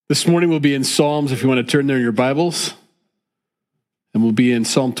This morning we'll be in Psalms, if you want to turn there in your Bibles. And we'll be in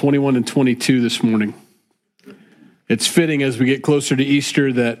Psalm 21 and 22 this morning. It's fitting as we get closer to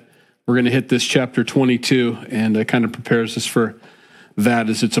Easter that we're going to hit this chapter 22, and it kind of prepares us for that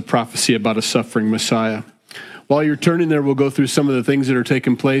as it's a prophecy about a suffering Messiah. While you're turning there, we'll go through some of the things that are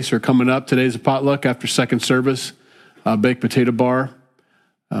taking place or coming up. Today's a potluck after second service, baked potato bar.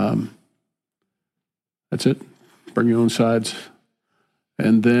 That's it. Bring your own sides.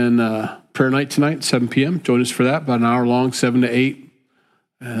 And then prayer night tonight, 7 p.m. Join us for that, about an hour long, 7 to 8.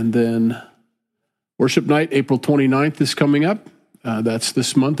 And then worship night, April 29th is coming up. That's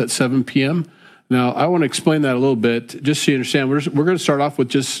this month at 7 p.m. Now, I want to explain that a little bit, just so you understand. We're going to start off with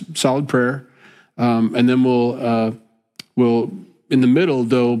just solid prayer, and then we'll in the middle,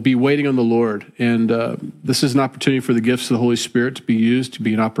 though, be waiting on the Lord. And this is an opportunity for the gifts of the Holy Spirit to be used, to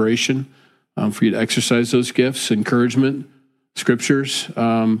be in operation, for you to exercise those gifts, encouragement, scriptures,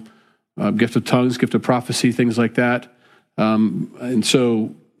 gift of tongues, gift of prophecy, things like that. And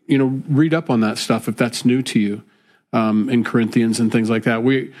so, read up on that stuff if that's new to you, in Corinthians and things like that.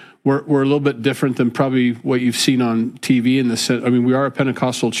 We're a little bit different than probably what you've seen on TV in the sense. I mean, we are a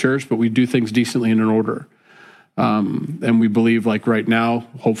Pentecostal church, but we do things decently in an order. And we believe, like right now,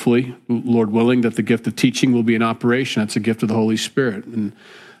 hopefully, Lord willing, that the gift of teaching will be in operation. That's a gift of the Holy Spirit.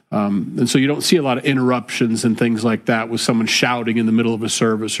 And so you don't see a lot of interruptions and things like that with someone shouting in the middle of a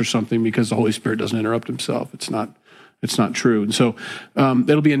service or something because the Holy Spirit doesn't interrupt himself. It's not true. And so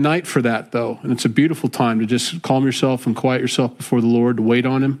it'll be a night for that, though. And it's a beautiful time to just calm yourself and quiet yourself before the Lord, to wait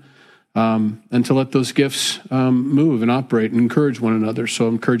on him, and to let those gifts move and operate and encourage one another. So I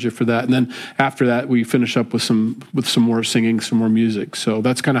encourage you for that. And then after that, we finish up with some more singing, some more music. So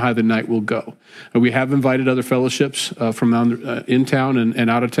that's kind of how the night will go. And we have invited other fellowships from in town and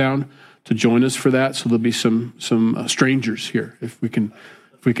out of town to join us for that. So there'll be some strangers here if we can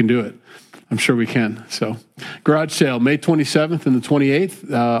do it. I'm sure we can. So garage sale, May 27th and the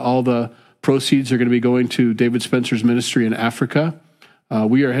 28th. All the proceeds are going to be going to David Spencer's ministry in Africa.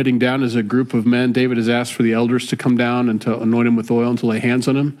 We are heading down as a group of men. David has asked for the elders to come down and to anoint him with oil and to lay hands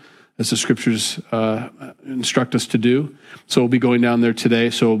on him, as the scriptures instruct us to do. So we'll be going down there today.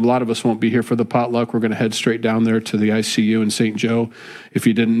 So a lot of us won't be here for the potluck. We're going to head straight down there to the ICU in St. Joe. If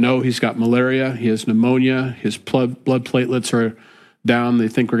you didn't know, he's got malaria. He has pneumonia. His blood platelets are down. They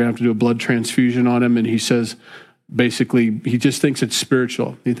think we're going to have to do a blood transfusion on him. And he says, basically, he just thinks it's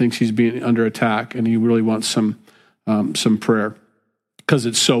spiritual. He thinks he's being under attack, and he really wants some prayer because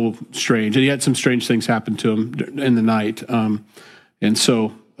it's so strange. And he had some strange things happen to him in the night. And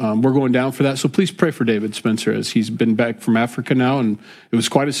so we're going down for that. So please pray for David Spencer as he's been back from Africa now. And it was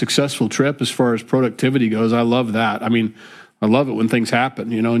quite a successful trip as far as productivity goes. I love that. I mean, I love it when things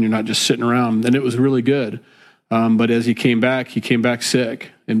happen, and you're not just sitting around. And it was really good. But as he came back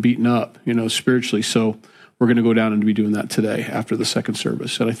sick and beaten up, spiritually. So we're going to go down and be doing that today after the second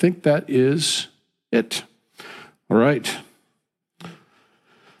service. And I think that is it. All right.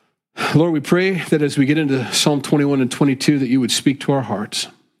 Lord, we pray that as we get into Psalm 21 and 22, that you would speak to our hearts,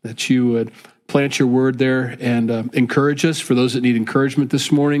 that you would plant your word there and encourage us for those that need encouragement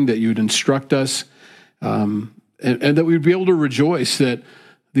this morning, that you would instruct us, and that we would be able to rejoice that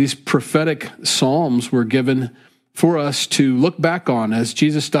these prophetic psalms were given for us to look back on. As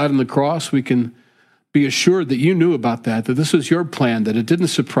Jesus died on the cross, we can be assured that you knew about that this was your plan, that it didn't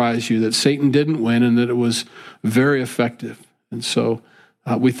surprise you, that Satan didn't win, and that it was very effective. And so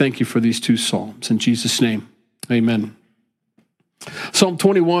we thank you for these two psalms. In Jesus' name, amen. Psalm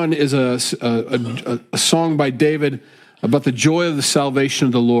 21 is a song by David about the joy of the salvation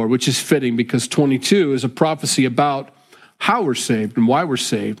of the Lord, which is fitting because 22 is a prophecy about how we're saved and why we're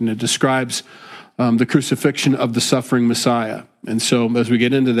saved, and it describes the crucifixion of the suffering Messiah. And so as we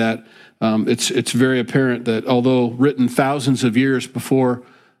get into that, it's very apparent that although written thousands of years before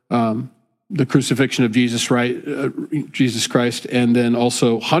the crucifixion of Jesus Christ, and then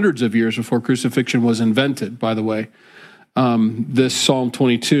also hundreds of years before crucifixion was invented, by the way, this Psalm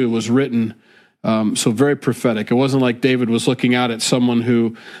 22 was written so very prophetic. It wasn't like David was looking out at someone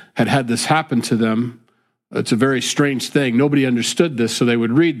who had this happen to them. It's a very strange thing. Nobody understood this, so they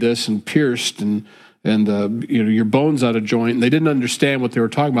would read this and pierced and your bones out of joint. And they didn't understand what they were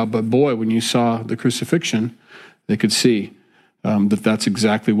talking about. But boy, when you saw the crucifixion, they could see that's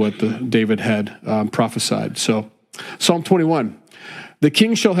exactly what David had prophesied. So Psalm 21, the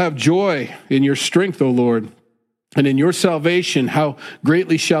king shall have joy in your strength, O Lord, and in your salvation, how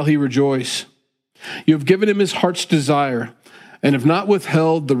greatly shall he rejoice. You have given him his heart's desire and have not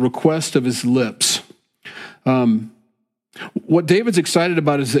withheld the request of his lips. What David's excited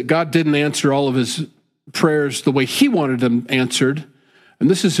about is that God didn't answer all of his prayers the way he wanted them answered, And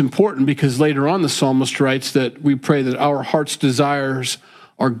this is important because later on the psalmist writes that we pray that our heart's desires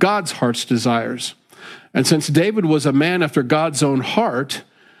are God's heart's desires. And since David was a man after God's own heart,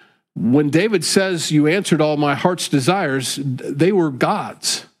 when David says, you answered all my heart's desires, they were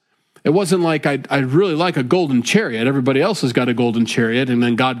God's. It wasn't like I really like a golden chariot. Everybody else has got a golden chariot, and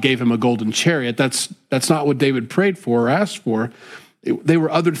then God gave him a golden chariot. That's not what David prayed for or asked for. They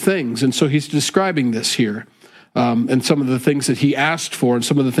were other things. And so he's describing this here, and some of the things that he asked for and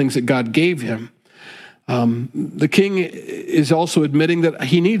some of the things that God gave him. The king is also admitting that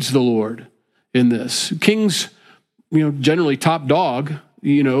he needs the Lord in this. Kings, generally top dog,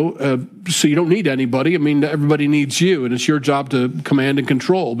 so you don't need anybody. I mean, everybody needs you, and it's your job to command and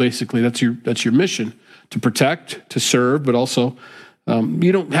control, basically. That's your mission, to protect, to serve, but also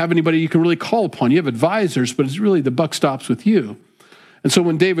you don't have anybody you can really call upon. You have advisors, but it's really the buck stops with you. And so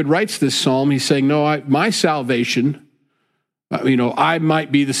when David writes this psalm, he's saying, no, my salvation, I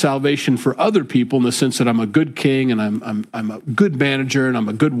might be the salvation for other people in the sense that I'm a good king and I'm a good manager and I'm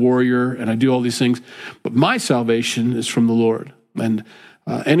a good warrior and I do all these things, but my salvation is from the Lord. And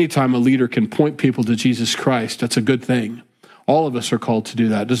anytime a leader can point people to Jesus Christ, that's a good thing. All of us are called to do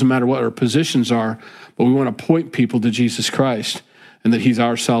that. It doesn't matter what our positions are, but we want to point people to Jesus Christ and that he's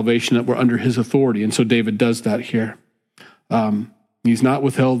our salvation, that we're under his authority. And so David does that here. He's not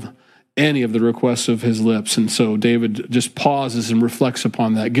withheld any of the requests of his lips. And so David just pauses and reflects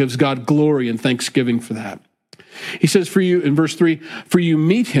upon that, gives God glory and thanksgiving for that. He says for you, in verse 3, for you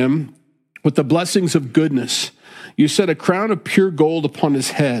meet him with the blessings of goodness. You set a crown of pure gold upon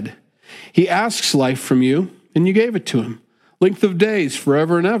his head. He asks life from you, and you gave it to him. Length of days,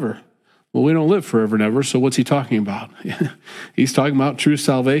 forever and ever. Well, we don't live forever and ever, so what's he talking about? He's talking about true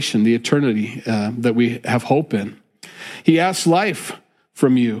salvation, the eternity that we have hope in. He asks life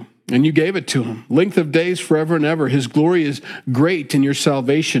from you, and you gave it to him. Length of days, forever and ever. His glory is great in your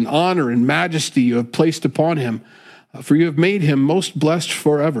salvation. Honor and majesty you have placed upon him, for you have made him most blessed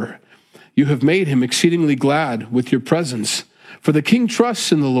forever. You have made him exceedingly glad with your presence. For the king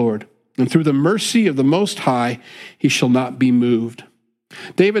trusts in the Lord, and through the mercy of the Most High, he shall not be moved.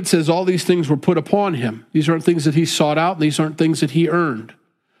 David says all these things were put upon him. These aren't things that he sought out, and these aren't things that he earned.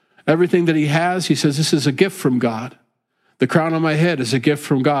 Everything that he has, he says, this is a gift from God. The crown on my head is a gift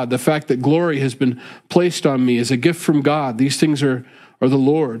from God. The fact that glory has been placed on me is a gift from God. These things are the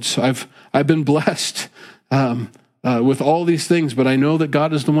Lord's. I've been blessed with all these things, but I know that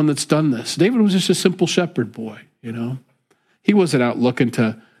God is the one that's done this. David was just a simple shepherd boy, He wasn't out looking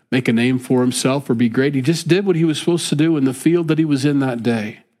to make a name for himself or be great. He just did what he was supposed to do in the field that he was in that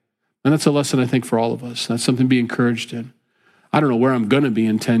day. And that's a lesson, I think, for all of us. That's something to be encouraged in. I don't know where I'm going to be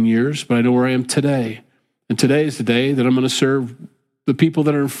in 10 years, but I know where I am today. And today is the day that I'm going to serve the people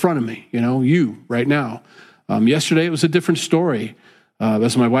that are in front of me, you right now. Yesterday, it was a different story.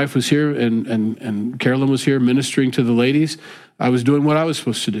 As my wife was here and Carolyn was here ministering to the ladies, I was doing what I was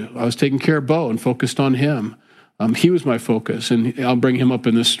supposed to do. I was taking care of Bo and focused on him. He was my focus, and I'll bring him up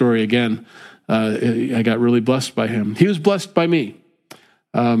in this story again. I got really blessed by him. He was blessed by me.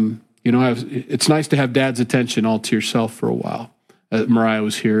 It's nice to have Dad's attention all to yourself for a while. Mariah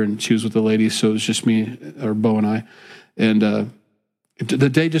was here, and she was with the ladies, so it was just me, or Bo and I. And the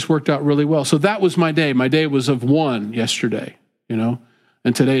day just worked out really well. So that was my day. My day was of one yesterday,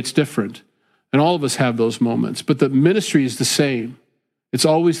 and today it's different. And all of us have those moments. But the ministry is the same. It's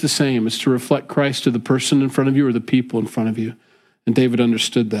always the same. It's to reflect Christ to the person in front of you or the people in front of you. And David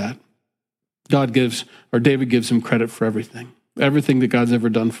understood that. David gives him credit for everything that God's ever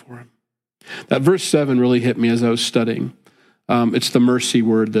done for him. That verse 7 really hit me as I was studying. It's the mercy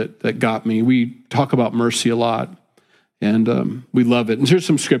word that got me. We talk about mercy a lot, and we love it. And here's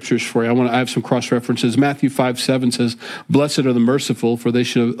some scriptures for you. I have some cross-references. Matthew 5:7 says, "Blessed are the merciful, for they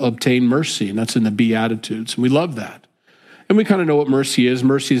shall obtain mercy." And that's in the Beatitudes. And we love that. And we kind of know what mercy is.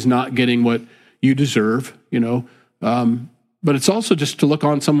 Mercy is not getting what you deserve, but it's also just to look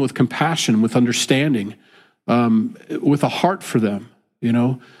on someone with compassion, with understanding, with a heart for them,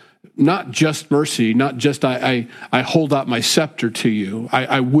 Not just mercy, not just I hold out my scepter to you.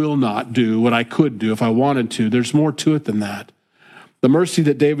 I will not do what I could do if I wanted to. There's more to it than that. The mercy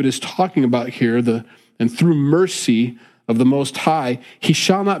that David is talking about here, and through mercy of the Most High, he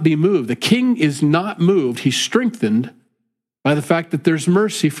shall not be moved. The king is not moved. He's strengthened by the fact that there's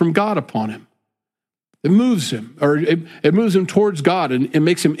mercy from God upon him. It moves him, or it moves him towards God, and it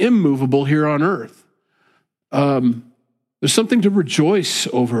makes him immovable here on earth. There's something to rejoice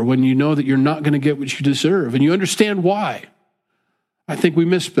over when you know that you're not going to get what you deserve, and you understand why. I think we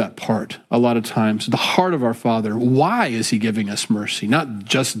miss that part a lot of times. The heart of our Father. Why is he giving us mercy? Not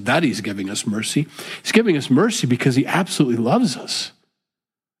just that he's giving us mercy. He's giving us mercy because he absolutely loves us.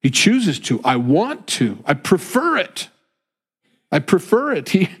 He chooses to. I want to. I prefer it. I prefer it.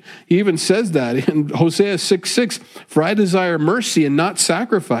 He even says that in Hosea 6:6, for I desire mercy and not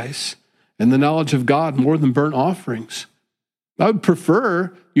sacrifice, and the knowledge of God more than burnt offerings. I would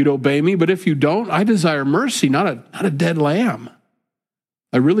prefer you'd obey me, but if you don't, I desire mercy, not a dead lamb.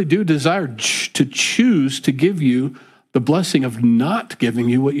 I really do desire to choose to give you the blessing of not giving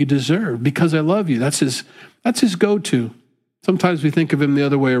you what you deserve because I love you. That's his go-to. Sometimes we think of him the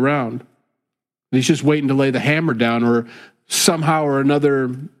other way around. He's just waiting to lay the hammer down, or somehow or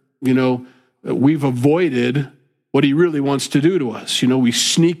another, we've avoided what he really wants to do to us. We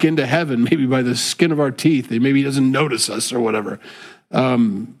sneak into heaven maybe by the skin of our teeth. Maybe he doesn't notice us or whatever.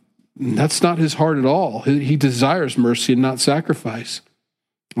 That's not his heart at all. He desires mercy and not sacrifice.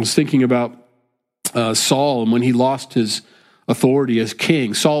 I was thinking about Saul and when he lost his authority as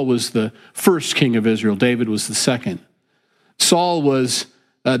king. Saul was the first king of Israel. David was the second. Saul was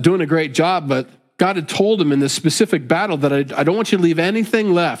doing a great job, but God had told him in this specific battle that I don't want you to leave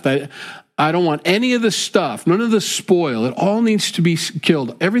anything left. I don't want any of the stuff, none of the spoil. It all needs to be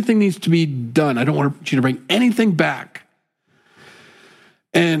killed. Everything needs to be done. I don't want you to bring anything back.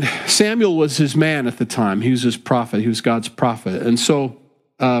 And Samuel was his man at the time. He was his prophet. He was God's prophet. And so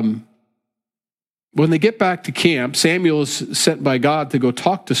when they get back to camp, Samuel is sent by God to go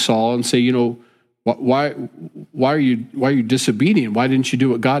talk to Saul and say, why are you disobedient? Why didn't you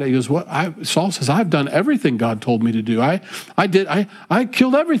do what God? He goes, Saul says, I've done everything God told me to do. I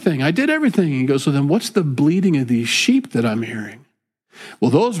killed everything. I did everything. He goes, so then what's the bleating of these sheep that I'm hearing?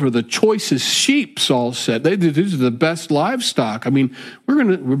 Well, those were the choicest sheep, Saul said. These are the best livestock. I mean,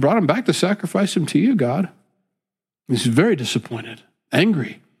 we brought them back to sacrifice them to you, God. He's very disappointed,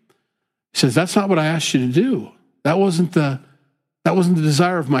 angry. He says, that's not what I asked you to do. That wasn't the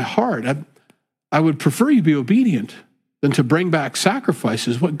desire of my heart. I would prefer you be obedient than to bring back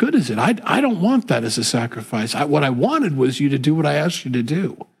sacrifices. What good is it? I don't want that as a sacrifice. What I wanted was you to do what I asked you to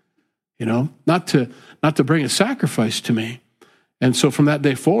do, not to bring a sacrifice to me. And so from that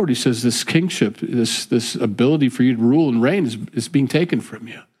day forward, he says, this kingship, this ability for you to rule and reign is being taken from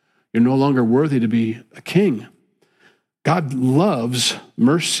you. You're no longer worthy to be a king. God loves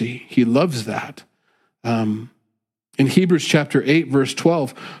mercy. He loves that. In Hebrews chapter 8, verse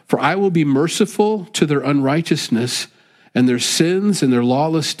 12, for I will be merciful to their unrighteousness, and their sins and their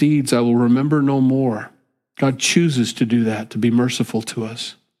lawless deeds I will remember no more. God chooses to do that, to be merciful to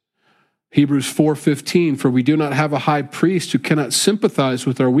us. Hebrews 4:15, for we do not have a high priest who cannot sympathize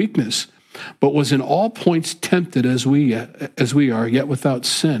with our weakness, but was in all points tempted as we are, yet without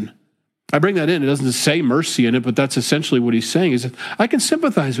sin. I bring that in. It doesn't say mercy in it, but that's essentially what he's saying is that I can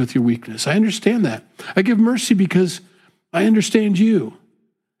sympathize with your weakness. I understand that. I give mercy because I understand you.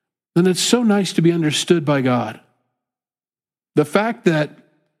 And it's so nice to be understood by God. The fact that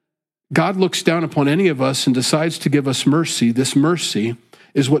God looks down upon any of us and decides to give us mercy, this mercy,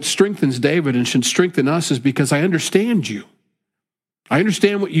 is what strengthens David and should strengthen us, is because I understand you. I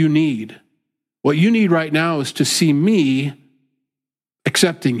understand what you need. What you need right now is to see me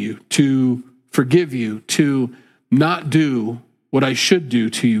accepting you, to forgive you, to not do what I should do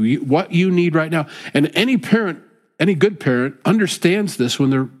to you, what you need right now. And any parent, any good parent understands this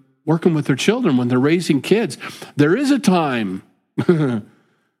when they're working with their children, when they're raising kids. There is a time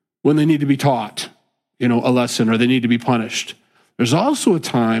when they need to be taught, a lesson, or they need to be punished. There's also a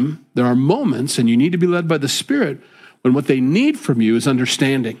time, there are moments, and you need to be led by the Spirit, when what they need from you is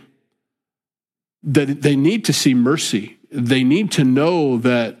understanding. That they need to see mercy. They need to know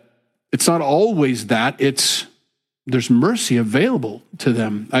that it's not always that, there's mercy available to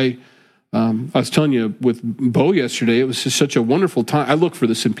them. I was telling you with Bo yesterday, it was just such a wonderful time. I look for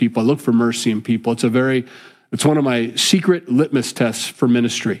this in people. I look for mercy in people. It's one of my secret litmus tests for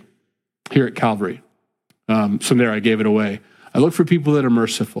ministry here at Calvary. So there, I gave it away. I look for people that are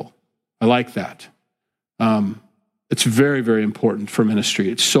merciful. I like that. It's very, very important for ministry.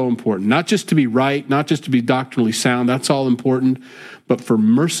 It's so important. Not just to be right, not just to be doctrinally sound. That's all important. But for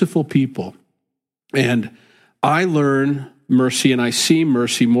merciful people. And I learn mercy and I see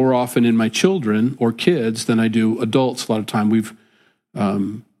mercy more often in my children or kids than I do adults. A lot of time we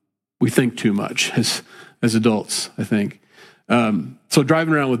think too much as adults, I think. So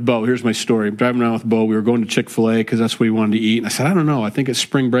driving around with Bo, here's my story. I'm driving around with Bo. We were going to Chick-fil-A because that's what we wanted to eat. And I said, I don't know. I think it's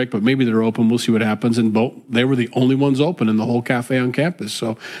spring break, but maybe they're open. We'll see what happens. And they were the only ones open in the whole cafe on campus.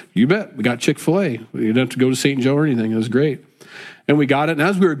 So you bet. We got Chick-fil-A. We didn't have to go to St. Joe or anything. It was great. And we got it. And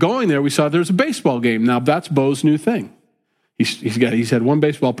as we were going there, we saw there was a baseball game. Now, that's Bo's new thing. He's had one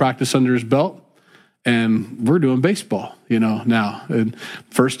baseball practice under his belt. and we're doing baseball, now. And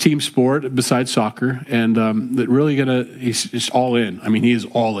first team sport besides soccer, and that really he's just all in. I mean, he is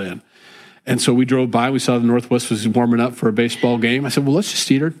all in. And so we drove by, we saw the Northwest was warming up for a baseball game. I said, well, let's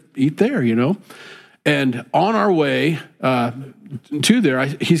just eat there, And on our way to there,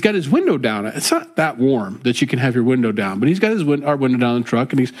 he's got his window down. It's not that warm that you can have your window down, but he's got our window down in the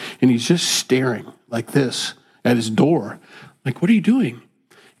truck, and he's just staring like this at his door. Like, what are you doing?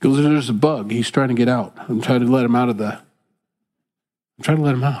 He goes, there's a bug. He's trying to get out. I'm trying to let him out.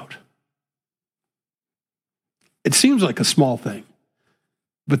 It seems like a small thing,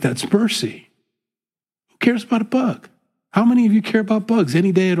 but that's mercy. Who cares about a bug? How many of you care about bugs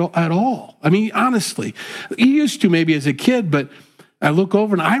any day at all? I mean, honestly, you used to maybe as a kid, but I look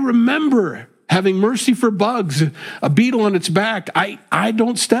over and I remember having mercy for bugs, a beetle on its back. I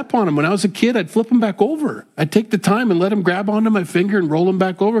don't step on them. When I was a kid, I'd flip them back over. I'd take the time and let them grab onto my finger and roll them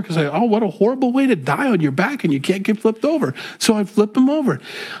back over because what a horrible way to die on your back and you can't get flipped over. So I'd flip them over.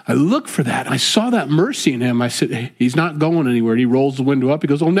 I looked for that. I saw that mercy in him. I said, hey, he's not going anywhere. And he rolls the window up. He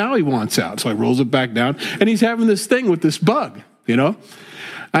goes, now he wants out. So I rolls it back down and he's having this thing with this bug,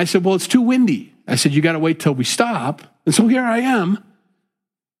 I said, well, it's too windy. I said, you got to wait till we stop. And so here I am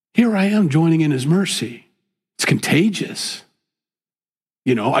joining in his mercy. It's contagious.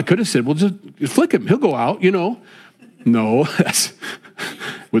 I could have said, well, just flick him. He'll go out, No,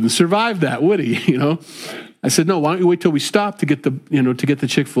 wouldn't survive that, would he? I said, no, why don't you wait till we stop to get the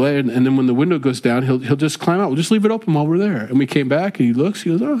Chick-fil-A, and then when the window goes down, he'll just climb out. We'll just leave it open while we're there. And we came back, and he goes,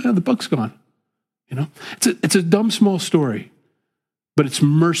 oh, yeah, the bug's gone. It's a dumb, small story. But it's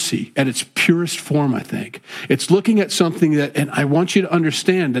mercy at its purest form, I think. It's looking at something and I want you to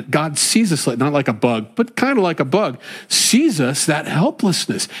understand that God sees us not like a bug, but kind of like a bug, sees us, that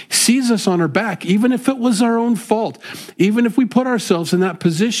helplessness, sees us on our back, even if it was our own fault, even if we put ourselves in that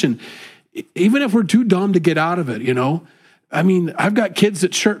position, even if we're too dumb to get out of it, I mean, I've got kids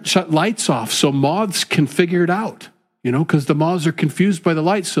that shut lights off so moths can figure it out, because the moths are confused by the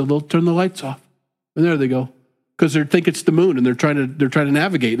lights, so they'll turn the lights off. And there they go. Because they think it's the moon and they're trying to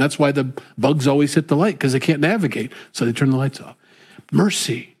navigate. And that's why the bugs always hit the light, because they can't navigate. So they turn the lights off.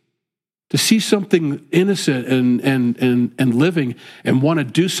 Mercy. To see something innocent and living and want to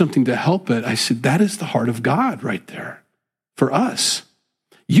do something to help it. I said, that is the heart of God right there for us.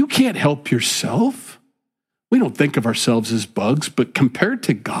 You can't help yourself. We don't think of ourselves as bugs, but compared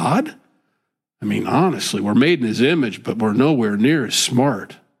to God, I mean, honestly, we're made in his image, but we're nowhere near as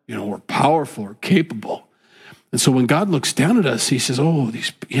smart. We're powerful, we're capable. And so when God looks down at us, he says,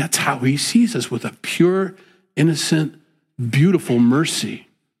 that's how he sees us, with a pure, innocent, beautiful mercy.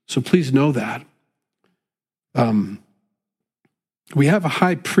 So please know that. We have a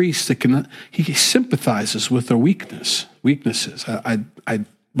high priest that he sympathizes with our weaknesses. I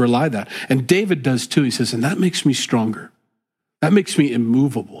rely that. And David does too. He says, and that makes me stronger. That makes me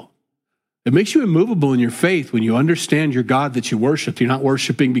immovable. It makes you immovable in your faith when you understand your God that you worship. You're not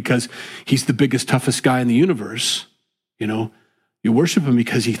worshiping because he's the biggest, toughest guy in the universe. You worship him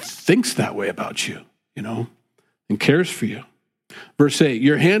because he thinks that way about you, and cares for you. Verse 8,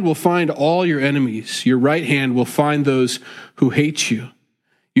 your hand will find all your enemies. Your right hand will find those who hate you.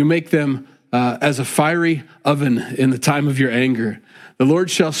 You make them as a fiery oven in the time of your anger. The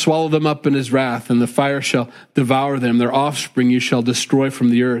Lord shall swallow them up in his wrath, and the fire shall devour them. Their offspring you shall destroy from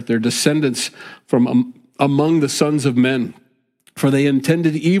the earth, their descendants from among the sons of men. For they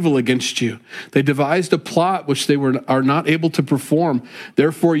intended evil against you. They devised a plot which they are not able to perform.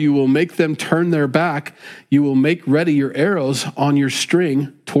 Therefore you will make them turn their back. You will make ready your arrows on your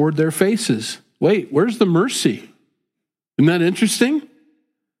string toward their faces. Wait, where's the mercy? Isn't that interesting?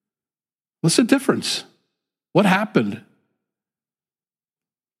 What's the difference? What happened?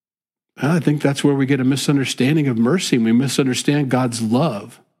 I think that's where we get a misunderstanding of mercy. We misunderstand God's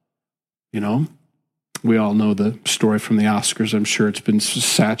love. We all know the story from the Oscars. I'm sure it's been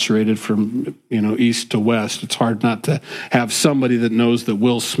saturated from, east to west. It's hard not to have somebody that knows that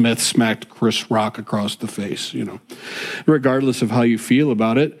Will Smith smacked Chris Rock across the face, regardless of how you feel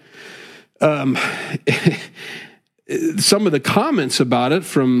about it. Some of the comments about it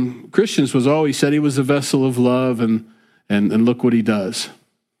from Christians was, he said he was a vessel of love and look what he does.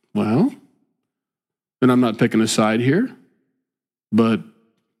 Well, and I'm not picking a side here, but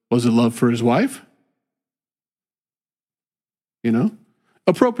was it love for his wife?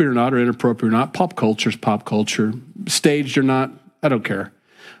 Appropriate or not, or inappropriate or not, pop culture's pop culture, staged or not, I don't care.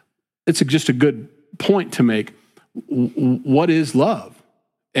 It's just a good point to make. What is love?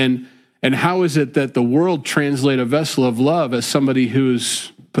 And how is it that the world translate a vessel of love as somebody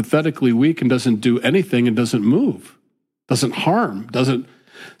who's pathetically weak and doesn't do anything and doesn't move, doesn't harm, doesn't...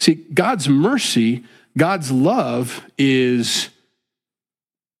 See, God's mercy God's love is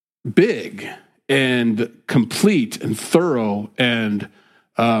big and complete and thorough and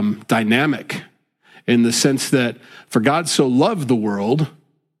dynamic, in the sense that for God so loved the world,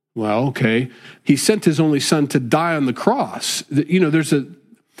 well, okay, he sent his only son to die on the cross.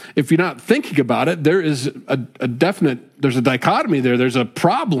 If you're not thinking about it, there is there's a dichotomy there. There's a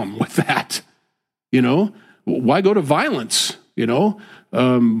problem with that. Why go to violence?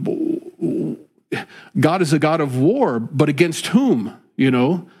 God is a God of war, but against whom?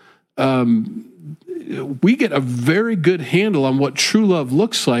 We get a very good handle on what true love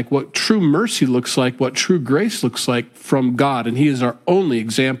looks like, what true mercy looks like, what true grace looks like from God, and he is our only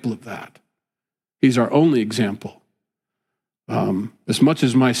example of that. He's our only example. As much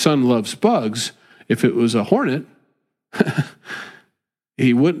as my son loves bugs, if it was a hornet, that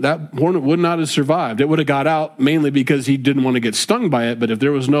hornet would not have survived. It would have got out mainly because he didn't want to get stung by it, but if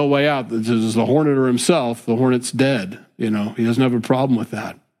there was no way out, this is the hornet or himself, the hornet's dead. He doesn't have a problem with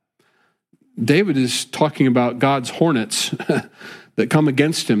that. David is talking about God's hornets that come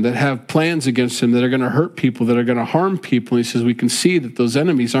against him, that have plans against him, that are going to hurt people, that are going to harm people. And he says we can see that those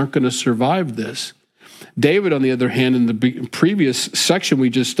enemies aren't going to survive this. David, on the other hand, in the previous section we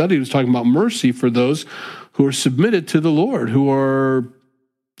just studied, was talking about mercy for those who are submitted to the Lord, who are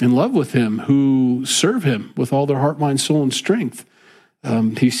in love with him, who serve him with all their heart, mind, soul, and strength.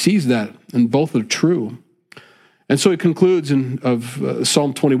 He sees that, and both are true. And so he concludes of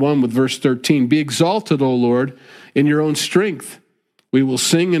Psalm 21 with verse 13, "Be exalted, O Lord, in your own strength. We will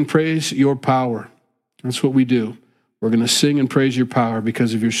sing and praise your power." That's what we do. We're going to sing and praise your power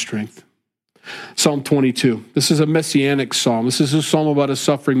because of your strength. Psalm 22. This is a messianic psalm. This is a psalm about a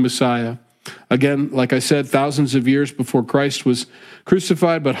suffering Messiah. Again, like I said, thousands of years before Christ was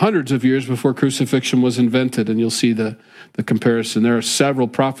crucified, but hundreds of years before crucifixion was invented. And you'll see the comparison. There are several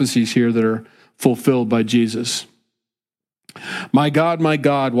prophecies here that are fulfilled by Jesus. My God,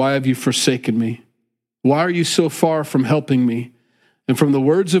 why have you forsaken me? Why are you so far from helping me? And from the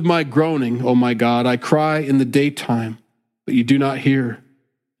words of my groaning, O my God, I cry in the daytime, but you do not hear,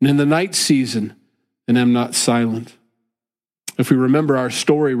 and in the night season, and am not silent. If we remember our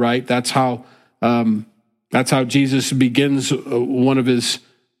story right, that's how Jesus begins one of his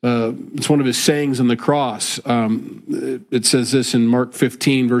sayings on the cross. It says this in Mark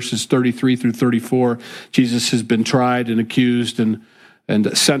 15, verses 33 through 34. Jesus has been tried and accused and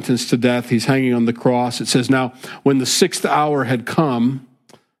sentenced to death. He's hanging on the cross. It says, "Now, when the 6th hour had come,"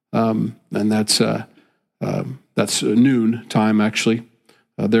 and that's noon time, actually,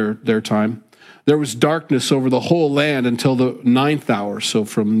 their time, "there was darkness over the whole land until the 9th hour." So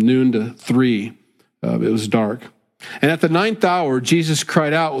from noon to 3, it was dark. "And at the 9th hour, Jesus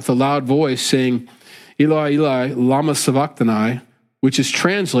cried out with a loud voice, saying, Eli, Eli, lama sabachthani," which is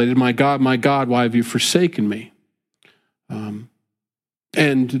translated, my God, why have you forsaken me?"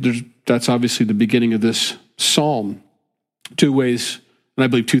 And that's obviously the beginning of this psalm. Two ways, and I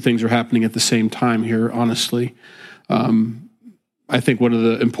believe two things are happening at the same time here, honestly. I think one of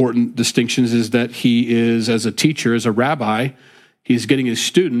the important distinctions is that he is, as a teacher, as a rabbi, he's getting his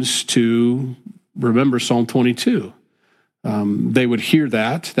students to remember Psalm 22. They would hear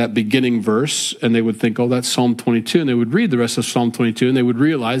that beginning verse, and they would think, oh, that's Psalm 22, and they would read the rest of Psalm 22, and they would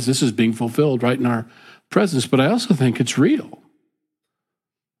realize this is being fulfilled right in our presence. But I also think it's real.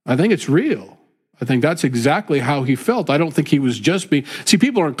 I think it's real. I think that's exactly how he felt. I don't think he was just being... See,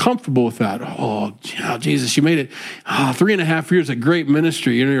 people aren't comfortable with that. Oh, Jesus, you made it 3.5 years of great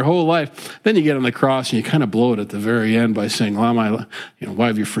ministry, your whole life. Then you get on the cross and you kind of blow it at the very end by saying, why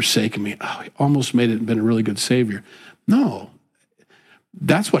have you forsaken me? Oh, he almost made it and been a really good Savior. No,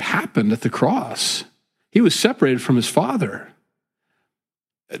 that's what happened at the cross. He was separated from his Father.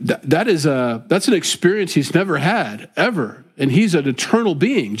 That's an experience he's never had, ever. And he's an eternal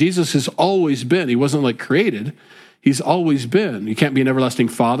being. Jesus has always been. He wasn't like created. He's always been. You can't be an everlasting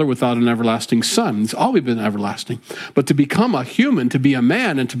Father without an everlasting Son. He's always been everlasting. But to become a human, to be a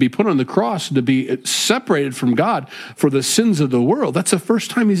man, and to be put on the cross, and to be separated from God for the sins of the world, that's the first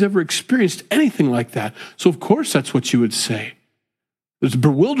time he's ever experienced anything like that. So of course that's what you would say. There's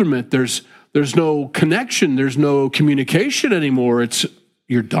bewilderment. There's no connection. There's no communication anymore.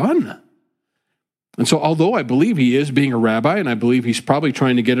 You're done. And so although I believe he is being a rabbi, and I believe he's probably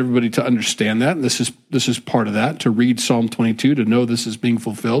trying to get everybody to understand that, and this is part of that, to read Psalm 22, to know this is being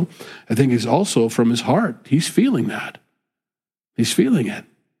fulfilled, I think he's also from his heart. He's feeling that. He's feeling it.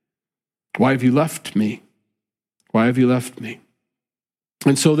 Why have you left me? Why have you left me?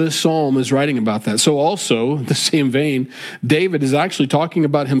 And so this psalm is writing about that. So also, in the same vein, David is actually talking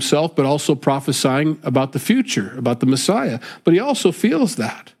about himself, but also prophesying about the future, about the Messiah. But he also feels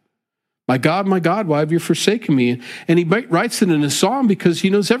that. my God, why have you forsaken me? And he writes it in a song because he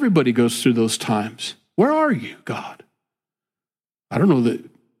knows everybody goes through those times. Where are you, God? I don't know that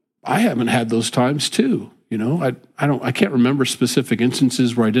I haven't had those times too. I can't remember specific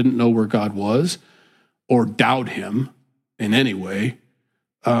instances where I didn't know where God was or doubt him in any way.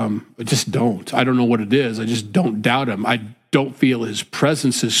 I just don't. I don't know what it is. I just don't doubt him. I don't feel his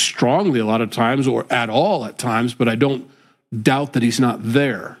presence as strongly a lot of times or at all at times, but I don't doubt that he's not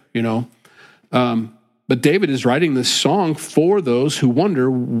there, But David is writing this song for those who wonder,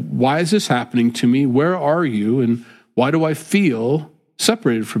 why is this happening to me? Where are you? And why do I feel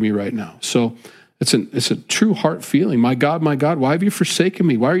separated from you right now? So it's a true heart feeling. My God, why have you forsaken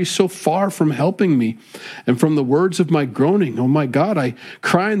me? Why are you so far from helping me? And from the words of my groaning, oh my God, I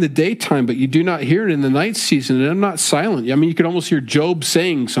cry in the daytime, but you do not hear it in the night season, and I'm not silent. I mean, you could almost hear Job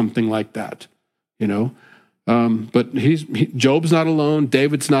saying something like that, But Job's not alone,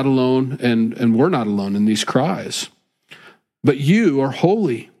 David's not alone, and we're not alone in these cries. But you are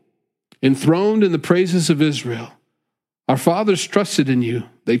holy, enthroned in the praises of Israel. Our fathers trusted in you.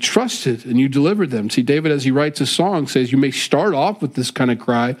 They trusted, and you delivered them. See, David, as he writes a song, says you may start off with this kind of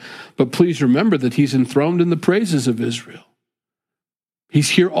cry, but please remember that he's enthroned in the praises of Israel.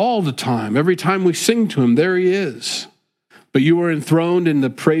 He's here all the time. Every time we sing to him, there he is. But you were enthroned in the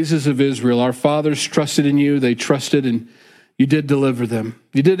praises of Israel. Our fathers trusted in you. They trusted, and you did deliver them.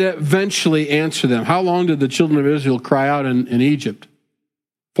 You did eventually answer them. How long did the children of Israel cry out in Egypt?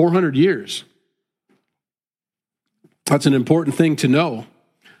 400 years. That's an important thing to know.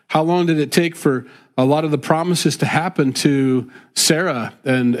 How long did it take for a lot of the promises to happen to Sarah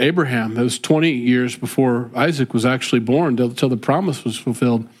and Abraham? It was 20 years before Isaac was actually born till the promise was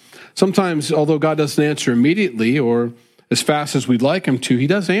fulfilled. Sometimes, although God doesn't answer immediately or as fast as we'd like him to, he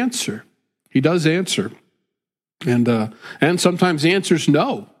does answer. He does answer. And sometimes the answer is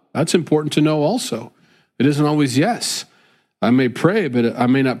no. That's important to know also. It isn't always yes. I may pray, but I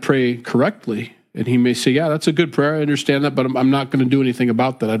may not pray correctly. And he may say, yeah, that's a good prayer. I understand that, but I'm not going to do anything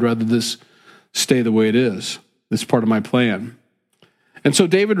about that. I'd rather this stay the way it is. It's part of my plan. And so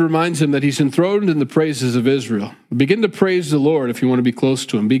David reminds him that he's enthroned in the praises of Israel. Begin to praise the Lord if you want to be close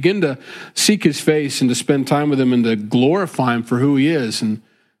to him. Begin to seek his face and to spend time with him and to glorify him for who he is. And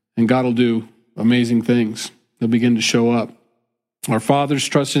God will do amazing things. He'll begin to show up. Our fathers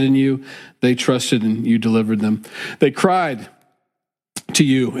trusted in you. They trusted and you delivered them. They cried to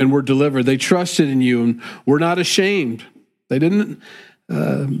you and were delivered. They trusted in you and were not ashamed. They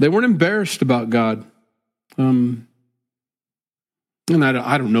weren't embarrassed about God. And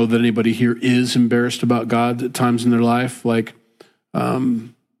I don't know that anybody here is embarrassed about God at times in their life. Like,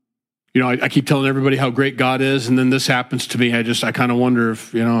 I keep telling everybody how great God is, and then this happens to me. I kind of wonder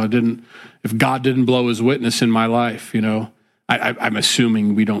if God didn't blow his witness in my life. I'm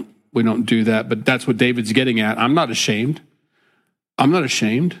assuming we don't do that, but that's what David's getting at. I'm not ashamed. I'm not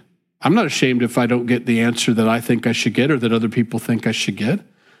ashamed. I'm not ashamed if I don't get the answer that I think I should get or that other people think I should get.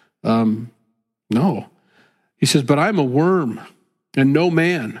 No. He says, but I'm a worm and no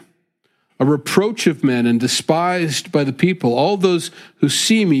man, a reproach of men and despised by the people. All those who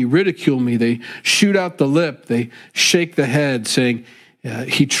see me ridicule me. They shoot out the lip. They shake the head, saying,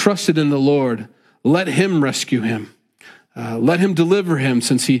 he trusted in the Lord. Let him rescue him. Let him deliver him,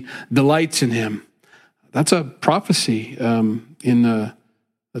 since he delights in him. That's a prophecy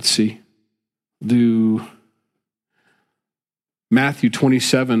do Matthew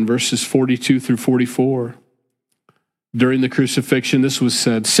 27, verses 42 through 44. During the crucifixion, this was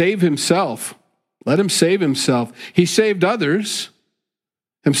said, save himself. Let him save himself. He saved others.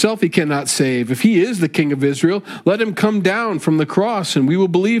 Himself he cannot save. If he is the King of Israel, let him come down from the cross and we will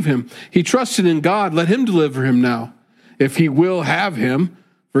believe him. He trusted in God. Let him deliver him now, if he will have him.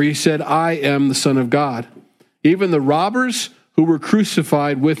 For he said, I am the Son of God. Even the robbers who were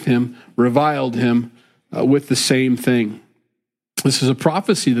crucified with him reviled him with the same thing. This is a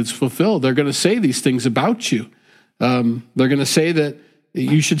prophecy that's fulfilled. They're going to say these things about you. They're going to say that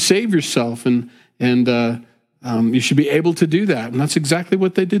you should save yourself and you should be able to do that. And that's exactly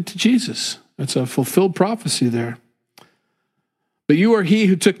what they did to Jesus. That's a fulfilled prophecy there. But you are he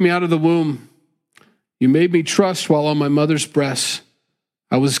who took me out of the womb. You made me trust while on my mother's breast.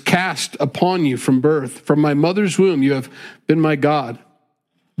 I was cast upon you from birth. From my mother's womb you have been my God.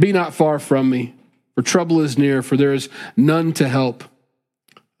 Be not far from me, for trouble is near, for there is none to help.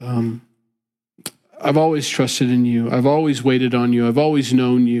 I've always trusted in you. I've always waited on you. I've always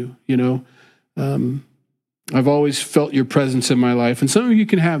known you, I've always felt your presence in my life. And some of you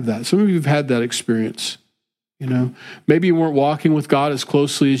can have that. Some of you have had that experience. Maybe you weren't walking with God as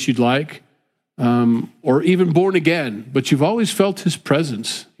closely as you'd like. Or even born again, but you've always felt his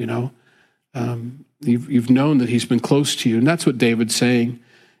presence, You've known that he's been close to you. And that's what David's saying.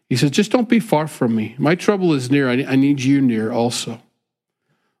 He says, just don't be far from me. My trouble is near. I need you near also.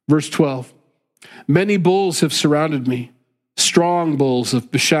 Verse 12, many bulls have surrounded me. Strong bulls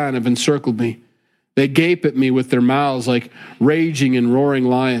of Bashan have encircled me. They gape at me with their mouths like raging and roaring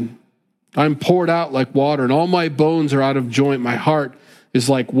lion. I'm poured out like water, and all my bones are out of joint. My heart is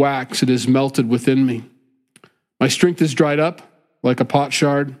like wax. It is melted within me. My strength is dried up like a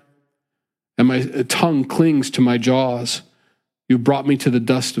potsherd, and my tongue clings to my jaws. You've brought me to the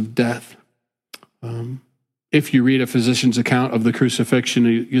dust of death. If you read a physician's account of the crucifixion,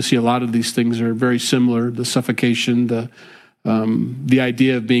 you'll see a lot of these things are very similar. The suffocation, the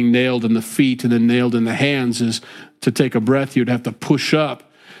idea of being nailed in the feet and then nailed in the hands is to take a breath, you'd have to push up,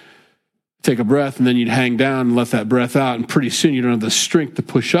 take a breath, and then you'd hang down and let that breath out. And pretty soon you don't have the strength to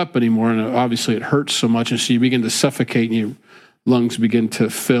push up anymore. And obviously it hurts so much. And so you begin to suffocate and your lungs begin to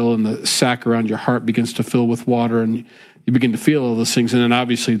fill and the sac around your heart begins to fill with water. And you begin to feel all those things. And then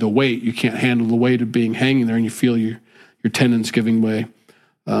obviously the weight, you can't handle the weight of being hanging there and you feel your tendons giving way.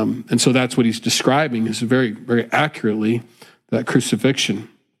 And so that's what he's describing is very, very accurately that crucifixion.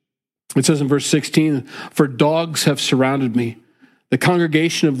 It says in verse 16, for dogs have surrounded me. The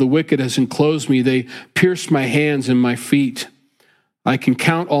congregation of the wicked has enclosed me. They pierced my hands and my feet. I can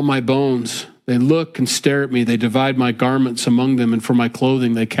count all my bones. They look and stare at me. They divide my garments among them, and for my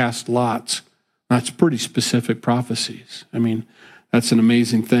clothing they cast lots. That's pretty specific prophecies. I mean, that's an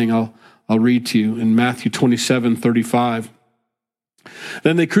amazing thing. I'll read to you in Matthew 27:35.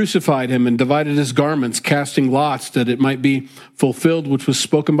 Then they crucified him and divided his garments, casting lots that it might be fulfilled, which was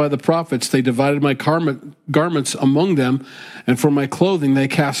spoken by the prophets. They divided my garments among them, and for my clothing they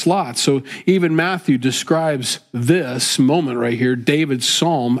cast lots. So even Matthew describes this moment right here, David's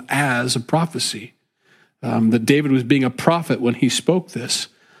psalm, as a prophecy. That David was being a prophet when he spoke this.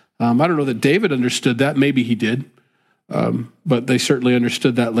 I don't know that David understood that. Maybe he did. But they certainly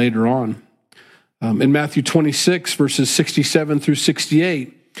understood that later on. In Matthew 26, verses 67 through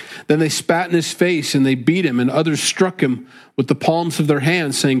 68, then they spat in his face and they beat him, and others struck him with the palms of their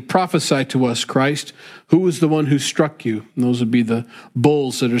hands, saying, prophesy to us, Christ, who is the one who struck you? And those would be the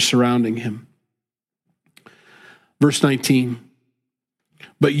bulls that are surrounding him. Verse 19,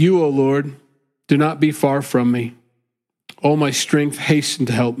 but you, O Lord, do not be far from me. O my strength, hasten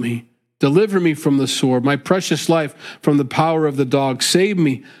to help me. Deliver me from the sword, my precious life from the power of the dog. Save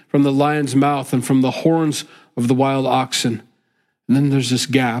me from the lion's mouth and from the horns of the wild oxen. And then there's this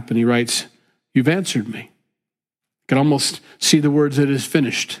gap, and he writes, you've answered me. You can almost see the words, it is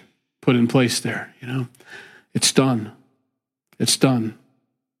finished, put in place there. It's done. It's done.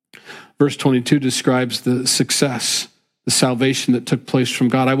 Verse 22 describes the success, the salvation that took place from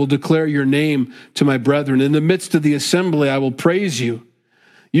God. I will declare your name to my brethren. In the midst of the assembly, I will praise you.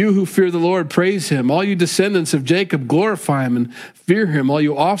 You who fear the Lord, praise him. All you descendants of Jacob, glorify him and fear him, all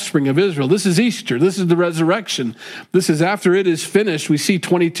you offspring of Israel. This is Easter. This is the resurrection. This is after it is finished. We see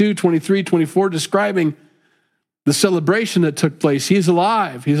 22, 23, 24 describing the celebration that took place. He's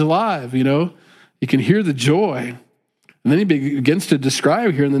alive. He's alive, You can hear the joy. And then he begins to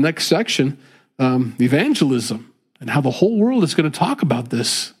describe here in the next section evangelism and how the whole world is going to talk about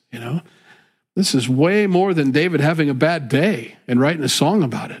this, This is way more than David having a bad day and writing a song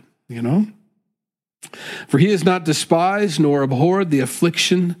about it, For he has not despised nor abhorred the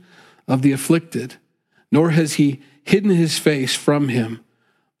affliction of the afflicted, nor has he hidden his face from him.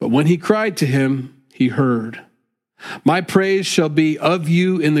 But when he cried to him, he heard. My praise shall be of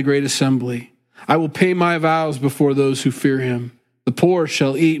you in the great assembly. I will pay my vows before those who fear him. The poor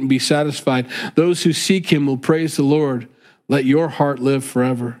shall eat and be satisfied. Those who seek him will praise the Lord. Let your heart live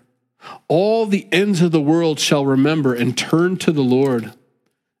forever. All the ends of the world shall remember and turn to the Lord,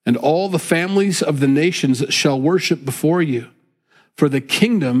 and all the families of the nations shall worship before you. For the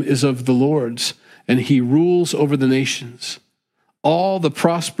kingdom is of the Lord's, and he rules over the nations. All the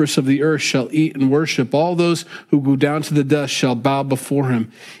prosperous of the earth shall eat and worship. All those who go down to the dust shall bow before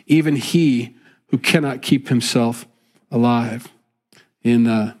him, even he who cannot keep himself alive.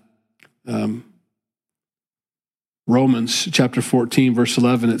 In Romans chapter 14, verse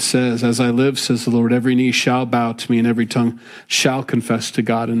 11, it says, as I live, says the Lord, every knee shall bow to me and every tongue shall confess to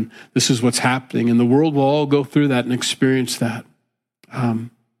God. And this is what's happening. And the world will all go through that and experience that.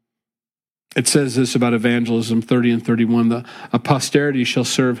 It says this about evangelism, 30 and 31, a posterity shall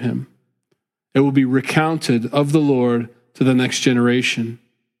serve him. It will be recounted of the Lord to the next generation.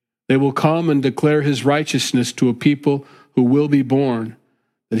 They will come and declare his righteousness to a people who will be born,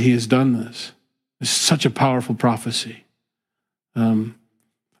 that he has done this. It's such a powerful prophecy.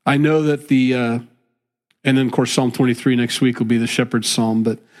 I know that and then of course Psalm 23 next week will be the shepherd's psalm,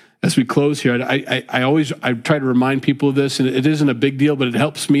 but as we close here, I try to remind people of this, and it isn't a big deal, but it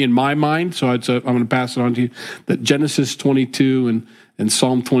helps me in my mind. So I'm going to pass it on to you. That Genesis 22 and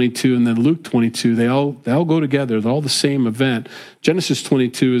Psalm 22 and then Luke 22, they all go together. They're all the same event. Genesis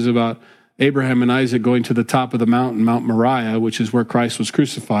 22 is about Abraham and Isaac going to the top of the mountain, Mount Moriah, which is where Christ was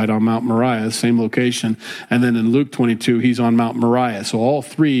crucified, on Mount Moriah, the same location. And then in Luke 22, he's on Mount Moriah. So all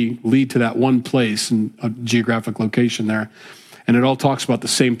three lead to that one place and a geographic location there. And it all talks about the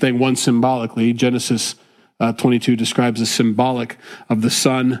same thing, one symbolically. Genesis 22 describes the symbolic of the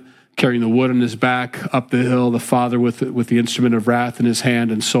son carrying the wood on his back up the hill, the father with the instrument of wrath in his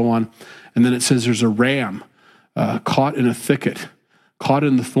hand, and so on. And then it says there's a ram caught in a thicket, caught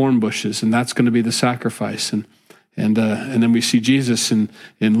in the thorn bushes, and that's going to be the sacrifice. And then we see Jesus in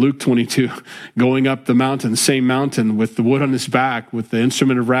Luke 22 going up the mountain, same mountain, with the wood on his back, with the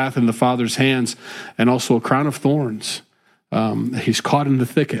instrument of wrath in the Father's hands, and also a crown of thorns. He's caught in the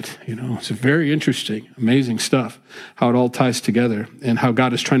thicket. It's very interesting, amazing stuff, how it all ties together and how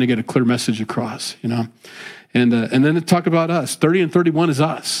God is trying to get a clear message across, And then to talk about us. 30 and 31 is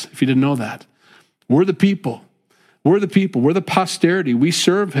us, if you didn't know that. We're the people. We're the people. We're the posterity. We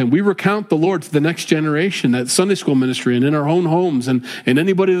serve him. We recount the Lord to the next generation, that Sunday school ministry and in our own homes and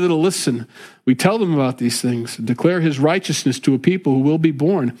anybody that'll listen. We tell them about these things, declare his righteousness to a people who will be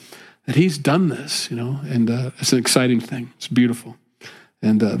born, that he's done this, and it's an exciting thing. It's beautiful.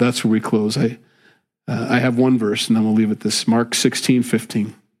 And that's where we close. I have one verse, and then we'll leave it this. Mark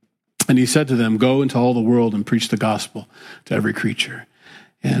 16:15. And he said to them, "Go into all the world and preach the gospel to every creature."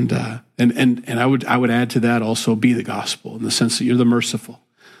 And I would add to that also, be the gospel, in the sense that you're the merciful.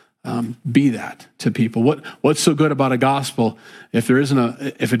 Be that to people. What's so good about a gospel if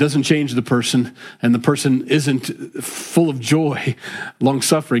it doesn't change the person, and the person isn't full of joy,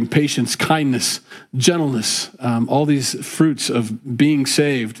 long-suffering, patience, kindness, gentleness, all these fruits of being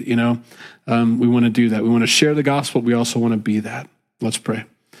saved, we want to do that. We want to share the gospel. We also want to be that. Let's pray.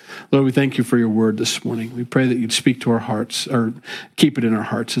 Lord, we thank you for your word this morning. We pray that you'd speak to our hearts, or keep it in our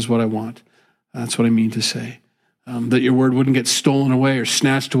hearts is what I want. That's what I mean to say. That your word wouldn't get stolen away or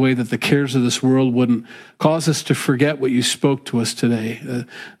snatched away, that the cares of this world wouldn't cause us to forget what you spoke to us today,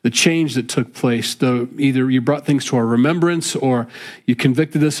 the change that took place. Either you brought things to our remembrance, or you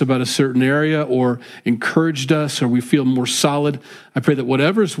convicted us about a certain area, or encouraged us, or we feel more solid. I pray that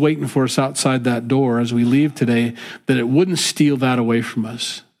whatever's waiting for us outside that door as we leave today, that it wouldn't steal that away from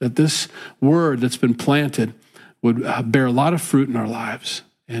us, that this word that's been planted would bear a lot of fruit in our lives,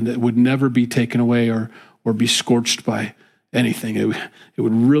 and it would never be taken away or be scorched by anything. It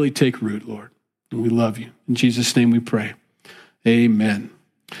would really take root, Lord. And we love you. In Jesus' name we pray. Amen.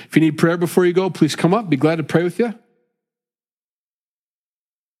 If you need prayer before you go, please come up. Be glad to pray with you.